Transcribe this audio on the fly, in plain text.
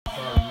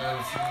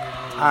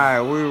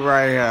Alright, we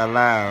right here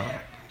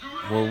live.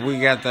 Well, we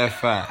got that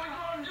fact.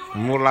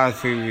 Moolah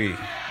TV.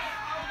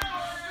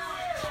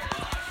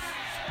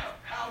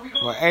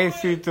 Well,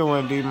 AC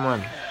doing D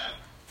Money.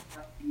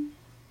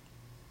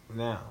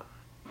 Now.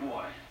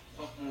 Boy,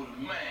 fucking with a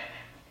man.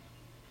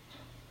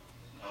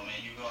 Oh man,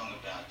 you wrong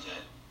about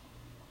that.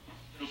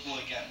 Little boy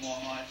got more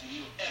heart than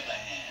you ever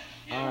had.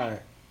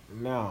 Alright,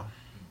 now.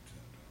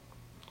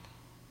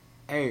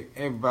 Hey,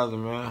 brother,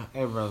 man.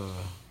 Hey, brother,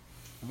 man.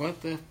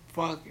 What the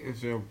fuck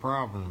is your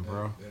problem,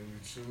 bro? That you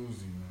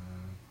choosy,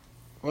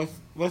 man.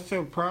 What's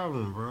your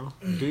problem, bro?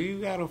 Do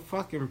you got a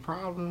fucking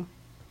problem?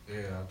 Yeah,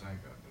 I think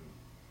I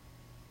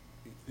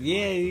do.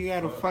 Yeah, you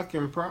got a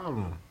fucking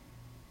problem.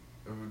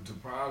 The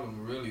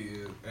problem really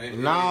is...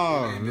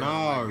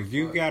 No,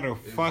 you got a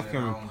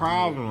fucking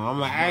problem. I'm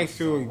gonna ask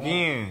you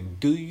again.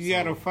 Do you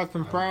got a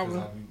fucking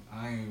problem?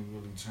 I ain't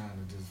really trying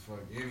to just fuck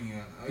any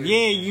of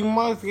Yeah, you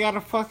must got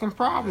a fucking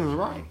problem,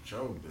 right?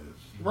 Joe bitch.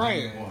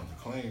 Right. You want to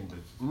claim bitches.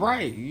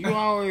 Right, you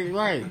always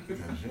right.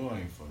 Because you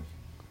ain't fucking.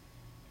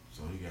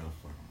 So he got a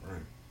fucking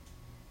break.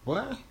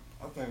 What?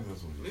 I think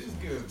that's what you're Just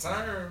saying. get a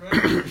turn, man.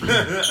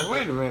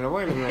 Wait a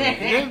minute.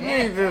 This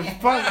nigga just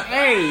fuck.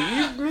 Hey,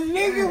 you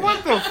nigga, what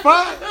the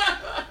fuck?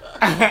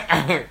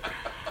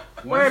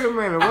 Wait a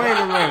minute.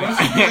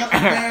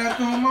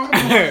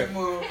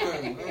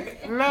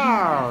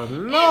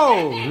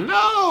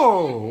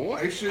 No.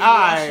 Make sure you wash your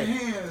Alright,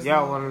 hands,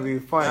 y'all man. want to be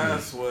funny?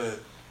 That's what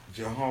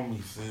your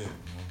homie said, man.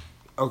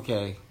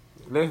 Okay,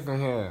 listen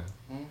here,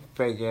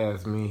 fake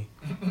ass me.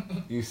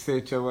 You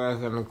sit your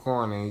ass in the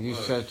corner and you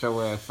shut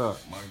your ass up.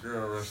 My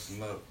girl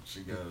resting up.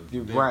 She got a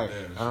You dick right.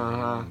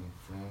 dash.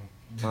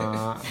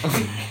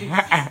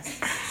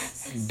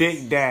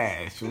 Dick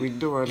dash. We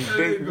doing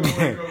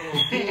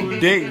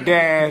dick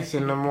dash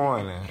in the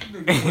morning.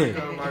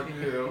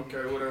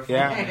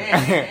 Yeah.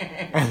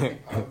 I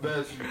bet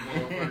you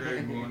motherfucker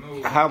ain't going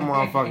nowhere. Her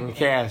motherfucking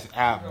cash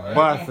out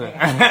busting.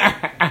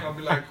 Gonna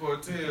be like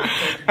Cortez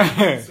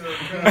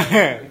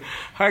taking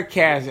Her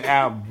cash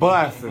out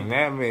busting.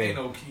 That ain't means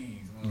no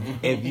keys, man.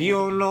 if you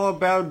don't know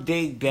about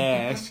Dick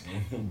Dash,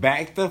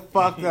 back the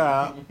fuck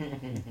up.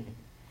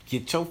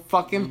 Get your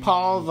fucking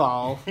paws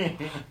off. Shit.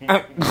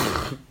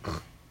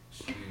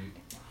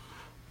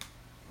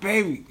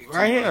 Baby,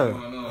 right here.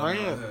 What's going on, Right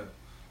man? here. That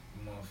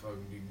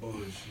motherfucker be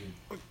bullshit.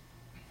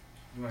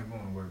 You ain't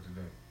going to work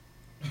today.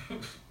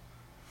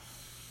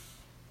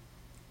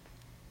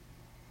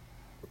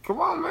 Come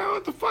on, man.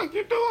 What the fuck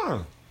you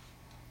doing?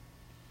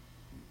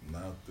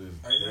 Not this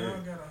Hey, y'all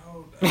dick. gotta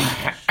hold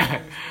that shit,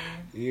 man.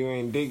 You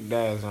ain't Dick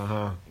Dashing, huh?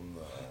 Nah,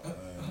 I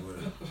ain't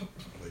with it.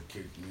 They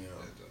kicked me out.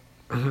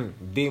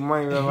 D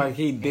Money look like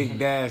he Dick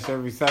Dash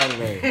every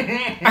Saturday.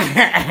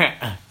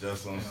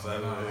 Just on Nah,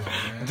 Saturday.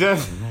 man.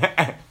 Just.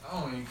 I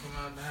don't even come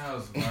out the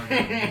house if I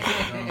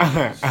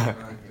got shit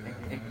like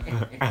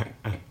that,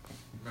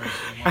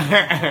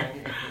 man.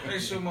 Make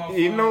sure my phone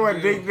You know what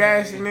bill Dick paid.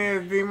 Dashing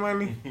is, D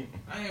Money?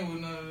 I ain't with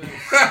none of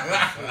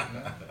that shit,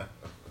 man.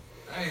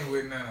 I ain't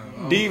with none of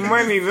that. D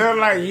Money look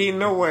like he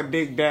know what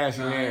Dick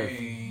Dashing I is.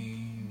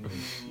 ain't.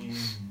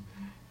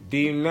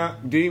 D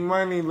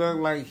Money look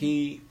like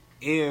he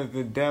is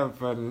the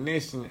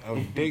definition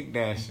of Dick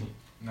Dashing.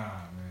 Nah,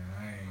 man,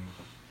 I ain't.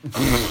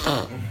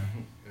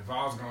 If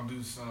I was gonna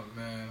do something,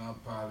 man, I'll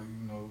probably,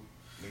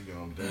 They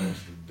gonna dash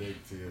the dick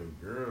to your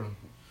girl.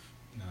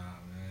 nah,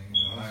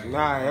 man. I ain't-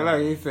 Nah,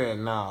 like he said,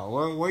 nah.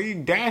 What you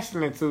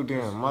dashing it to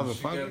then,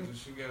 motherfucker?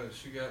 She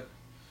got.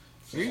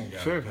 She You ain't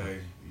gotta tripping. pay.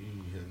 You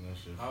hitting that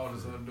shit. How old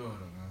is her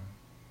daughter, man?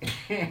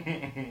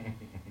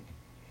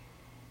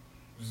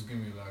 Just give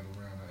me like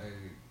around the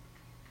age.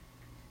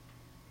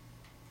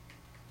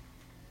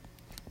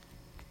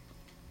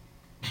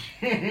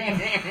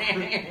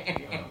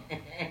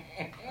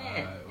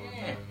 Alright,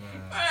 okay,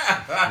 man.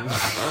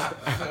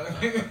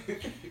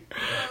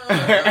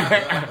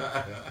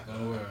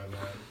 Don't worry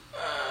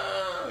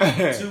about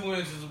it. 2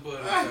 inches above the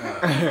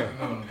top. You know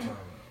what I'm talking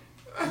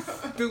about.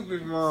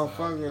 Stupid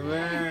motherfucker,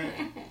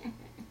 man.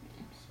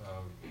 So,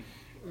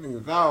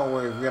 Niggas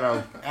always get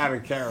out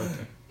of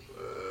character.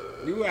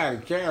 You out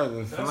of character,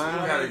 You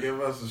slime. gotta give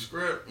us a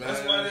script, man.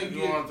 That's why they you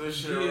get- want this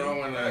shit get-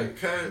 rolling like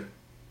cut.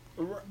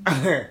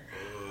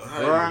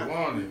 How Right. you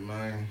want it,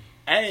 man?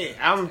 Hey,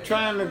 I'm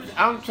trying to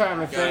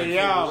Gotta say keep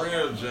y'all. it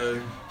real,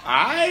 Jay.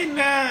 I ain't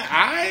not.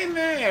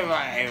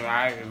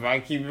 If I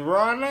keep it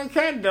raw and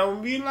uncut,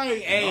 don't be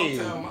like, hey,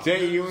 Don't tell my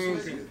Jay, you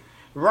business, ain't nigga.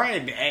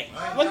 right. Hey,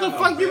 I ain't what the got no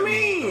fuck you business,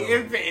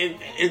 mean? though.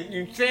 If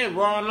you said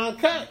raw and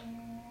uncut,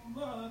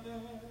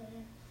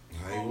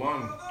 How you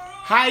want it?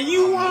 how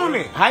you want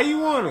it? How you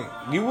want it?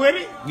 You with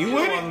it? You You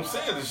with know it? I'm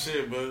saying the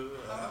shit, but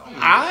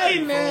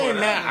Alright, man.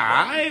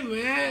 Alright,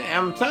 man.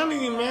 I'm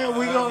telling you, man. If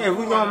we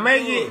gonna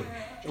make it,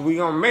 we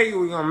gonna make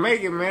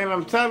it, man.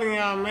 I'm telling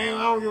y'all, man.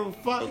 I don't give a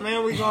fuck,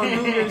 man. We gonna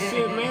do this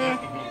shit, man.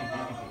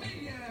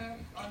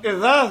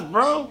 It's us,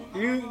 bro.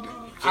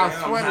 I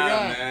swear to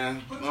God.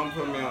 man. Don't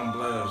put me on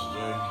blast,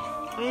 Jay.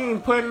 We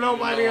ain't putting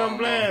nobody on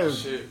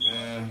blast. Shit,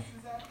 man.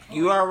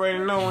 You already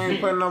know we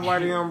ain't putting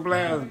nobody on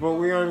blast, but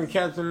we only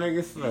catching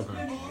niggas slipping.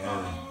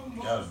 Yeah.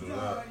 Gotta do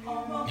that.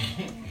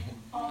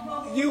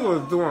 You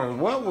was doing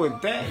what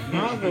with that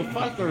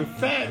motherfucking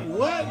fat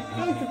what?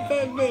 Look at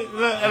that bitch.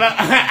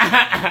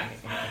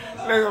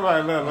 Look at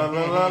my look.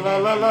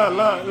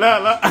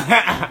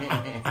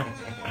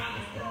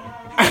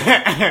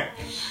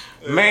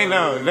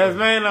 Mano, that's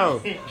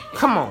Mano.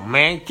 Come on,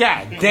 man.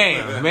 God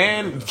damn,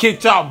 man.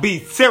 Can't y'all be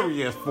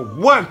serious for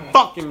one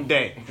fucking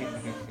day?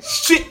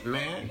 Shit,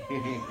 man.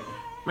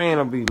 Man,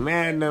 I'll be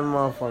mad at that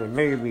motherfucker.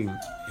 Nigga be.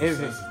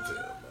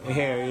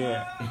 Hell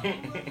yeah.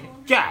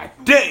 God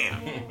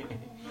damn.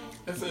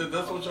 That's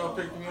what y'all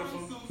picked me up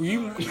from?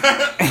 You,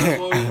 That's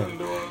what we been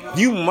doing?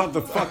 you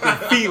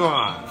motherfucking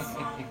felines.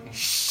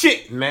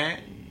 Shit, man.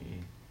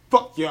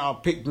 Fuck y'all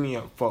picked me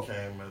up for.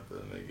 Came at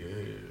that nigga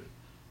head.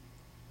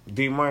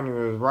 D-Money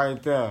was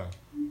right there.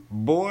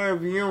 Boy,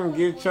 if you don't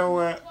get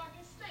your ass...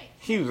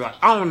 He was like,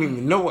 I don't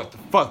even know what the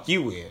fuck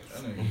you is.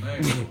 That nigga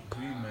Max be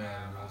mad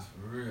at us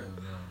for real,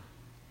 man.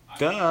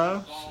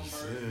 Duh. She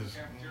says,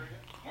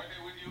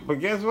 But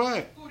guess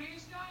what?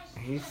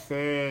 He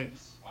said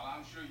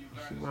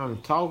he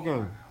wasn't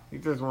talking. He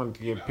just wanted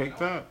to get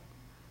picked up.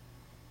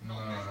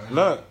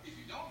 Look,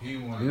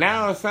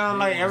 now it sounds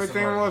like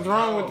everything was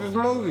wrong with this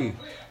movie.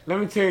 Let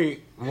me tell you,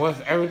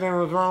 everything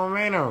was wrong with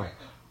Mano.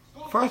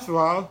 First of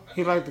all,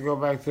 he liked to go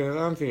back to his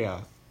auntie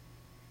house.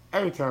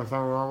 Every time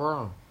something went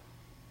wrong.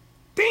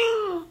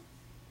 Ding!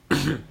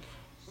 I'm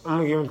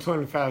going to give him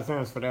 25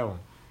 cents for that one.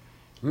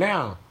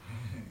 Now,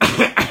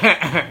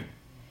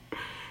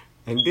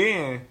 and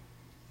then,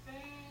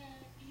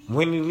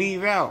 when he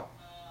leave out,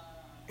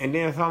 and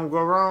then something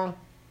go wrong,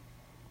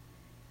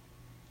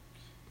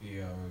 He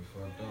already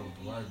fucked up with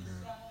the white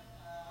girl.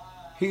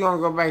 he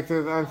gonna go back to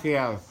his auntie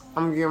house.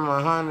 I'm gonna give him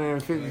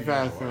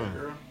 155 cents.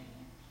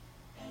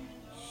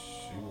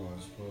 She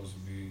wasn't supposed to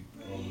be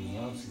over his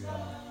auntie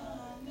house.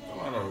 come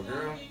on over,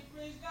 girl.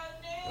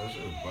 That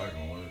shit was black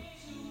and white.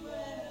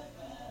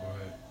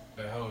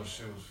 But that whole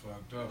shit was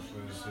fucked up for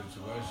the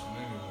situation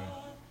anyway.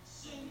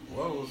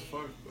 What was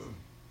fucked up?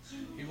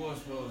 He wasn't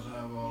supposed to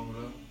have all of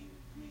that.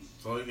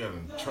 So he got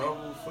in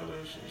trouble for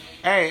that shit?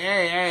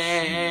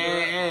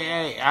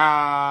 Hey.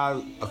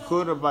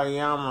 Akuda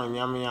Bayama,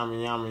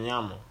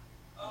 yama.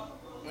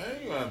 Man,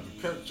 you gonna have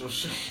to cut your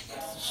shit.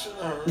 Shit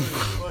already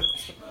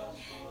fucked up.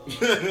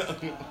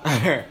 You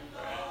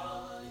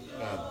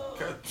gotta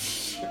cut the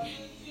shit.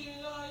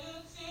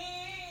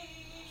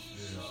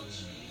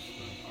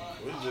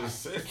 We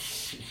just said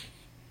shit.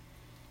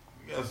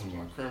 You got some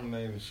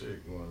incriminating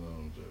shit going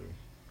on, Joey.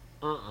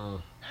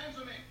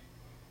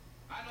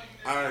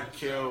 I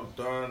killed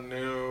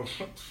Darnell.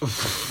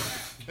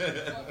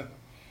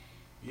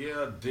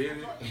 Yeah, I did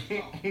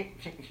it.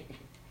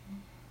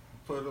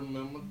 Put him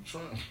in my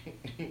trunk.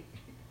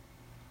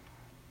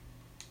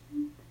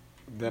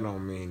 That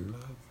don't mean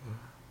nothing.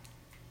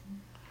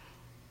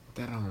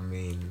 That don't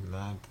mean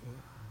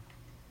nothing.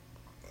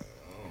 I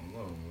don't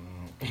know,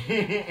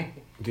 man.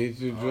 Did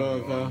you I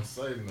drug don't her? want to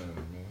say nothing,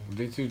 man.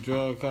 Did you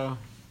drug her?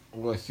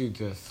 Or she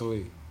just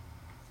sleep?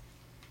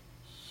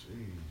 She,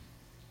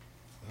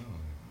 I don't know.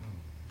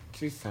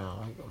 She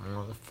sound like a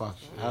motherfucking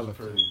She was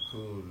elephant. pretty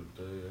cool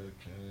today. I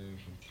can't even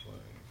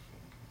complain.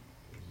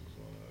 This is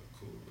one of the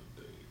cool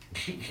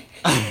days.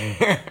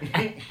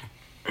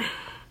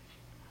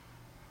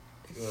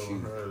 You ever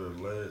heard of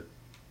Let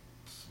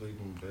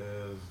Sleeping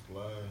Bears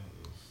Lie?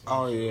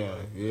 Oh yeah.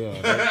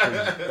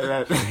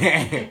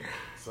 That,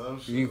 Some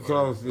shit you like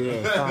close,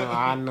 that. yeah.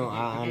 I know.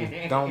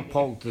 I don't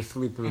poke the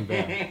sleeping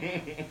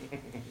bear.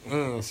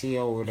 She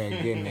over there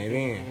getting it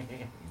in.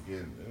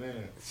 Getting it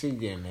in. She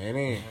getting it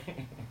in.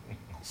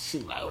 She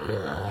like.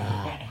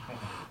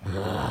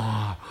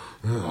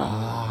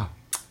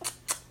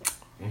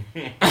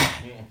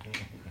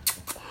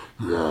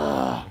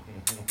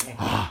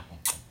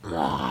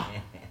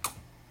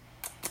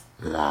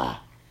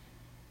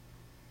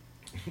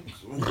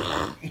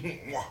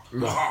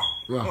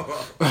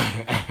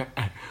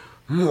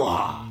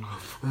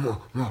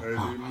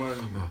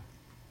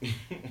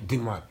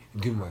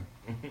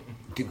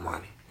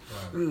 D-money.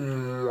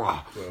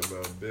 Talk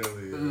about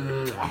belly.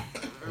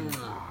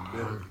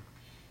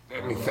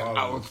 Let me say,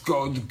 I was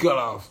going to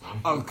gloves.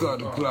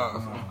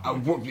 I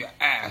whoop your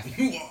ass.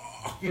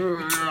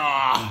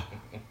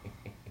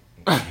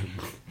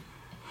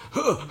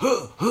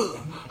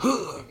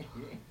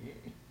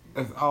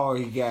 That's all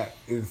he got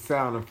is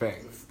sound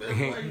effects. That's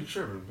why you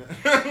tripping,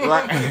 man.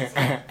 Right? That's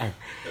why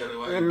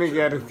That you nigga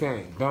got his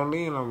tripping. cane. Don't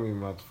lean on me,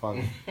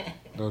 motherfucker.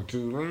 Don't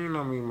you lean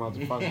on me,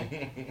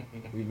 motherfucker.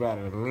 You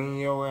better lean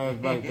your ass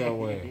back that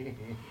way.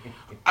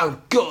 I'm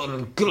going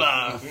to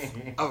glass.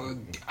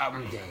 I'm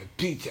gonna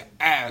beat your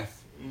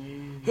ass.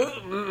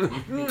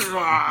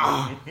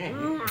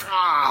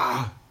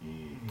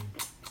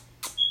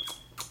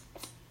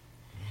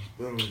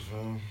 Belly,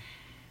 fam.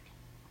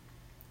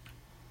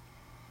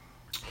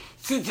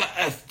 Sit your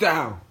ass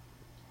down.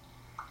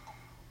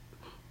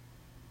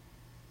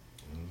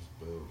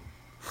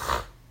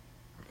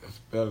 That's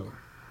belly.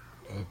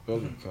 That's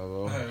better,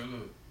 cuz. Hey,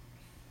 look.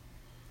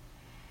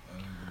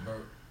 That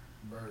nigga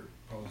Bert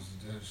posted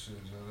that shit,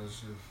 yo. That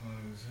shit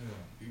funny as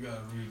hell. You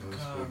gotta read the The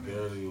comments.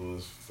 spaghetti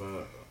was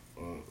fat.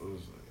 It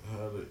was like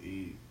how to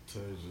eat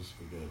Tasia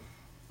spaghetti.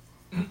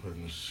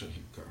 Putting the shit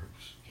in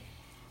garbage.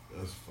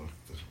 That's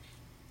fucked up.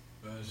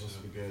 That The shit.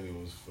 spaghetti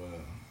was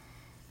fat.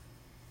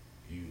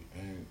 You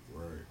ain't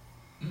right.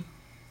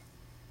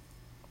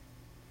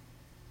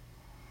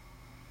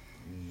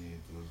 You need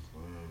this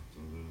life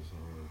through this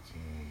hard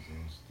times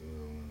and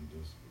still in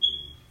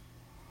disbelief.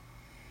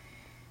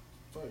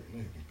 Fuck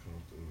nigga come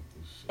through with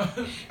this shit.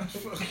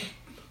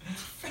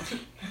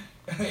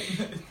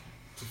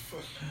 The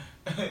fuck?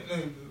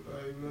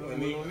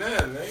 Wasn't even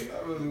that, nigga. I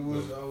really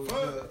wish I was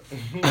Fuck.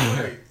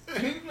 there.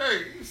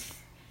 Right.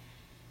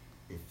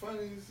 The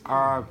funniest.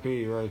 R.I.P.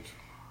 Rachel.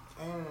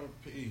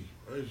 R.I.P.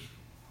 Rachel.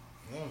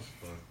 That's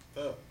fucked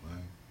up,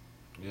 man.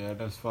 Yeah,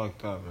 that's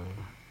fucked up, man.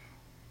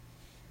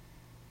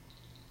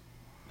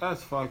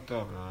 That's fucked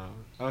up, man.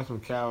 That's some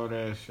coward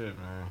ass shit,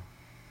 man.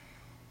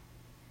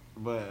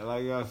 But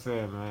like I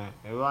said, man,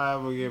 if I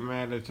ever get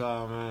mad at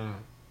y'all, man,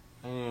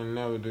 I ain't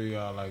never do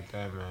y'all like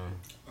that, man.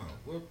 Oh,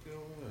 whoop your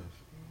ass.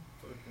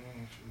 Fuck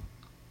wrong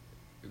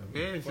with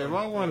you? Bitch, if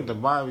I wanted to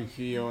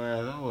barbecue your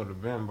ass, I would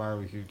have been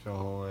barbecued your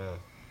whole ass.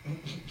 I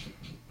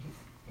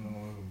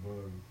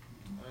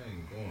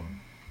ain't going.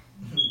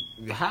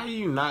 How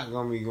you not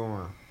gonna be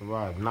going if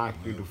I knock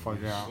you the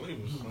fuck out?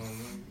 Sleep or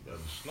something. You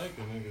got to snake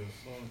a nigga or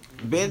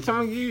something. Bitch, I'm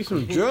gonna give you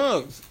some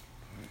drugs.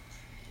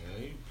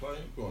 Yeah, you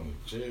going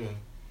to jail.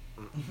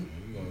 You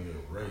gonna get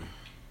raped.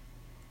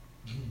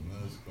 And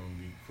that's gonna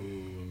be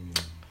cool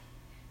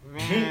with me.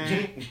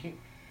 Man.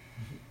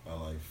 I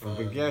like five.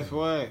 But guess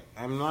what?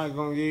 I'm not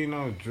gonna give you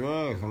no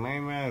drugs,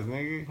 lame ass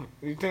nigga.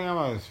 You think I'm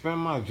gonna spend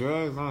my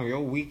drugs on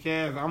your weak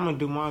ass? I'm gonna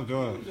do my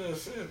drugs. You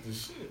just said the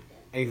shit.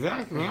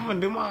 Exactly. I'm gonna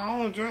do my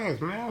own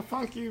drugs, man.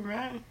 Fuck you,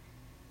 man.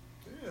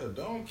 Yeah,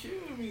 don't kill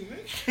me,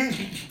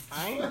 nigga.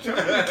 I ain't trying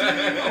to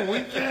kill you, no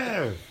weak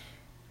ass.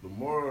 The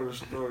moral of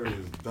the story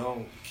is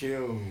don't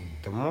kill me.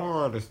 The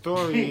moral of the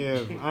story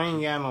is I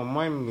ain't got no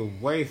money to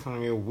waste on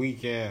your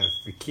weak ass,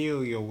 to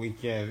kill your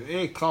weak ass.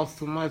 It costs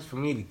too much for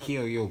me to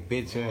kill your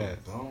bitch ass.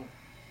 Don't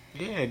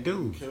Yeah,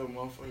 dude. kill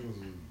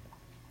motherfuckers.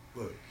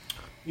 Look,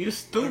 You look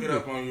stupid. it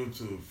up on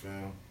YouTube,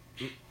 fam.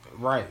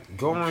 Right.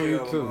 Go on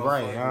Kill a YouTube.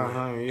 Right.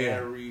 motherfucker with Yeah.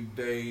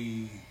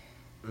 Everyday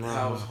Nah.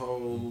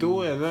 household.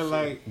 Do it look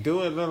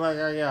shit. like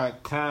I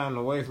got time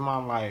to waste my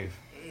life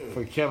Yeah.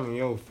 for killing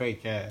your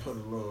fake ass. Put a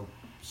little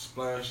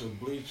splash of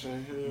bleach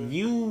in here.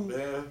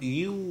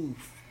 You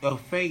a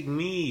fake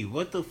me.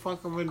 What the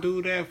fuck I'm gonna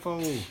do that for?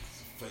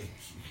 Fake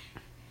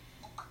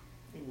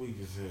you. You weak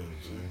as hell,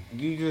 Jay.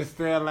 You just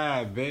stay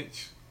alive,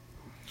 bitch.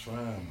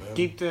 Trying, baby.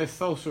 Keep that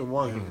social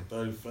working.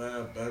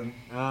 35, baby.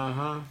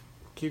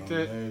 Keep I'm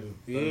that. made of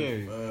Yeah.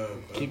 35,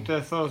 baby. Keep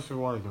that social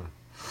working.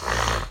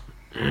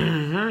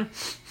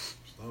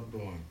 Stop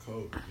doing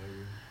coke,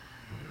 nigga.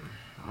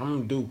 I'm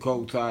gonna do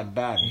coke till I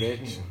die,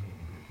 bitch.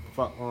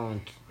 Fuck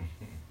on.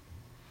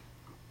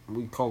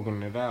 We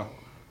coking it out.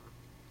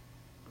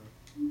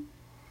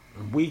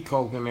 We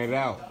coking it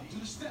out.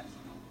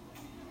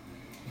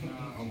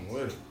 I'm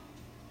with it.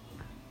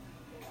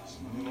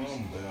 You know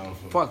I'm down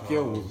for Fuck the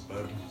you. cause,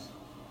 baby.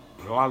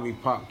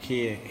 Lollipop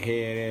kid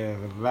head ass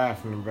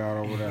laughing about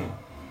over there.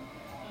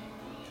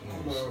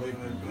 Nigga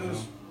sleeping, man.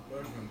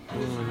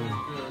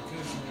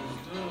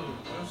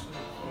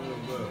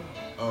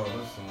 Oh,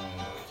 that's so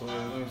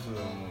that's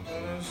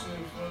That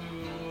shit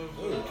funny as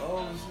Look,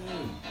 all this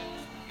here.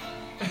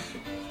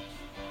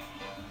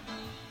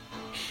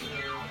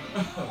 It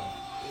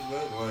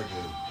look like a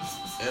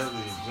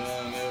Elliot,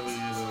 John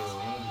Elliott,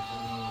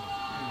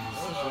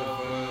 that shit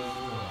funny.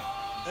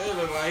 It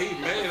look like he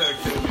made that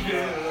kid.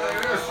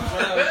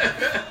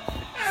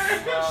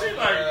 She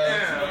like,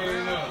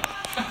 damn.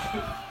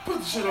 Put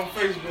the shit on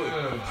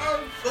Facebook.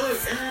 Oh, look,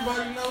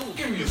 everybody knows.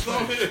 Give me your It's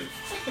on face. here.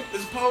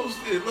 It's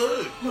posted.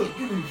 Look. Look,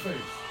 give me your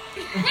face.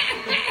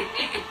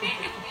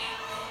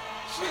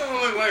 She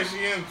don't look like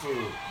she into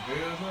it.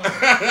 Hell no.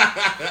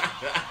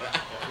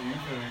 You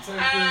finna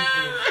take this.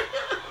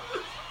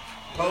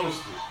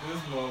 Post it.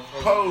 This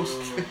motherfucker. Post.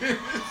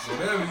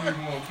 Whatever you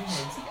want. You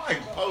want.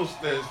 Like, post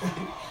that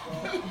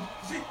shit.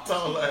 She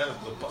told her ass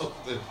to post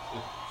that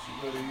shit. She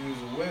better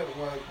use a wet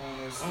wipe on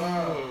that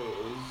slide. Oh,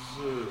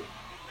 shit.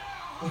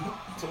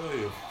 Tell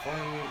you,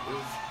 funny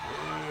as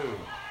hell.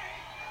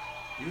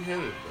 You hit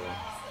it, though.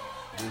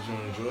 Did you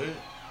enjoy it?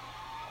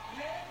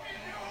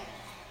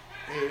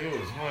 Yeah, it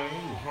was horny. It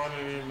was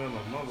hornier than a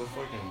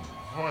motherfucking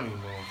horny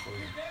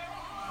motherfucker.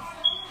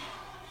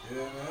 Yeah,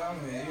 man. I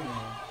mean, you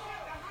know.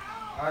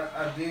 I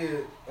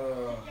did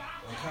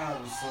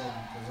accomplish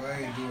something because I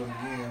ain't do it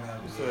again You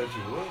after said that.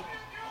 you what?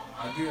 I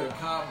did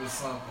accomplish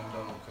something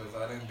though because I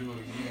didn't do it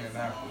again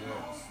after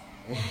that.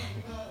 I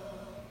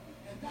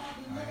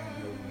ain't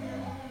do it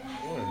again.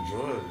 You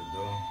enjoyed it,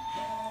 though.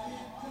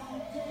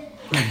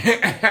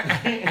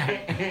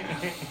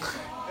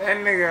 That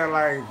nigga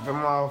like the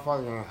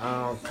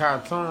motherfucking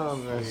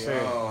cartoons and We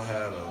shit. all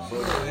had a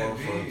book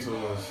or two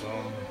or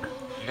something.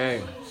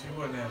 Hey, She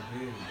wasn't that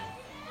big.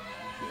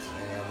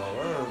 Ain't got no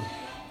words.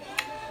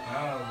 I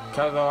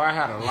Cause though I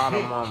had a lot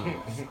of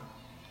moments.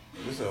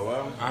 You said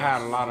what? I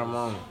had a lot of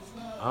moments.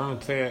 I'm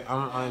gonna tell you,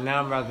 now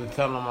I'm about to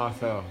tell on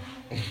myself.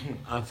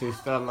 Auntie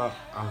Stella,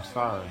 I'm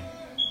sorry.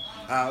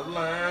 I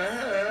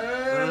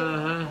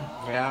learned.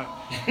 Yeah.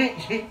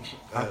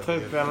 I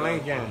took the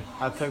Lincoln.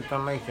 I took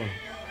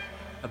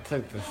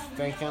the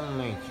stinking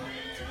Lincoln.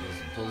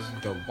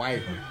 The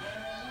white one.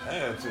 I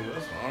had to.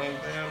 That's the only thing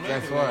that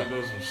Guess makes me what? do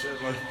some shit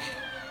like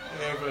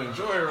you ain't finna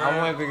enjoy it, right? I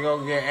went to go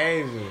get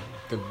Asia.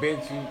 The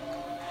bitch you...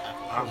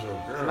 How's your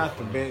girl? Not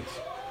the bitch.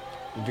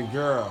 The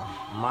girl.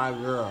 My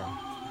girl.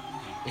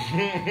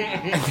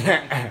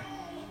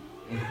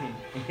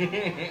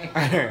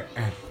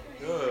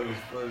 God,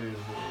 it's funny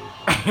as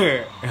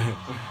hell.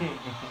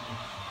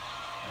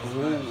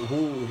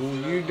 who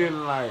you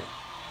didn't like?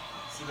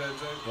 See that,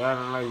 Jay? Y'all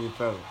didn't like each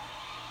other.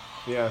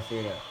 Yeah, I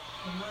see that.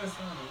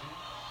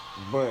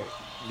 But,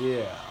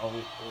 yeah,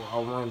 I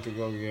wanted to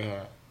go get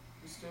her.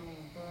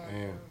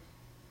 And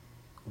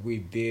we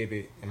did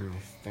it in the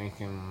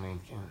stinking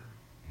Lincoln.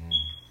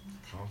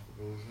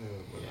 Comfortable as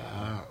hell. But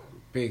Yeah,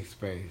 big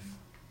space.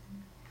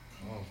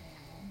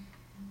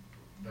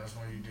 That's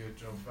when you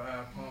did your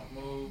 5-pump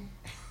move.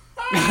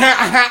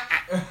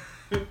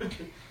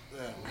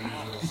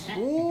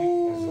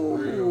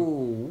 Ooh.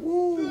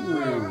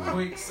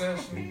 Quick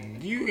session.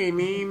 You didn't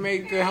even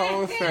make the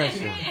whole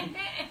session.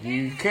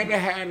 You could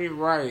have had it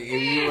right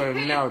if you would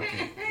have knelt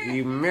it.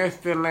 You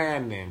missed the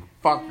landing,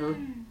 fucker.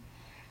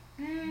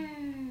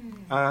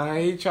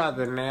 He tried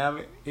to nail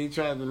it.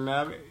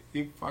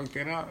 He fucked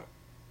it up.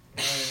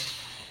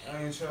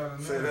 I ain't trying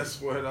to say know.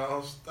 that's where it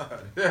all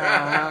started.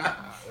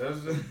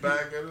 That's The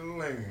back of the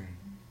Lincoln.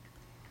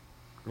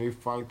 He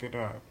fucked it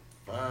up.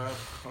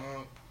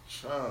 5-pump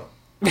chump.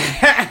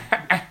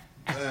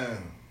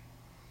 Damn.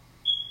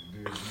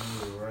 You did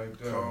move right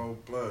there.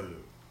 Cold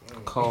blooded.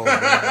 Cold. I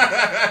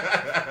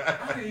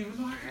didn't even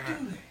know I could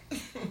do that.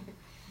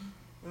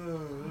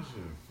 That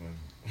shit funny.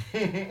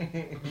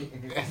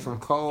 That's some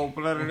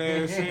cold-blooded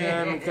ass shit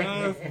out of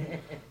cuz.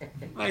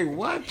 Like,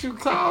 what you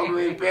call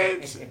me,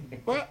 bitch?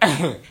 What?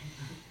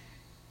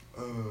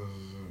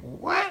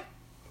 What?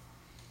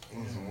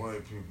 That's some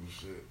white people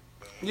shit.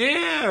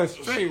 Yeah,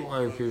 straight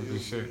white people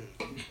shit.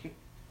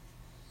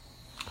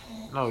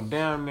 No,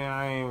 damn near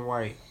I ain't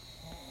white.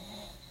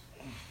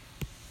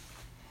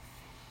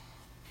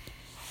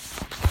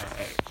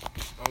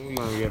 Alright, we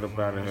gonna get up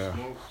out of here.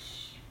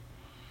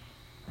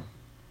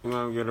 We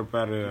gonna get up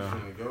out of here.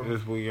 Go?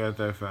 This week at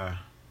that side.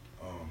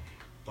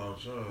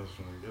 Thought y'all was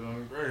finna get on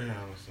the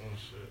Greyhound or some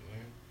shit,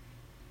 nigga.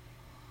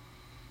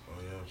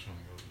 Oh, y'all trying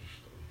to go to the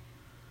store.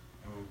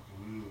 Oh,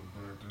 Khalil's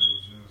birthday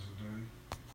was yesterday.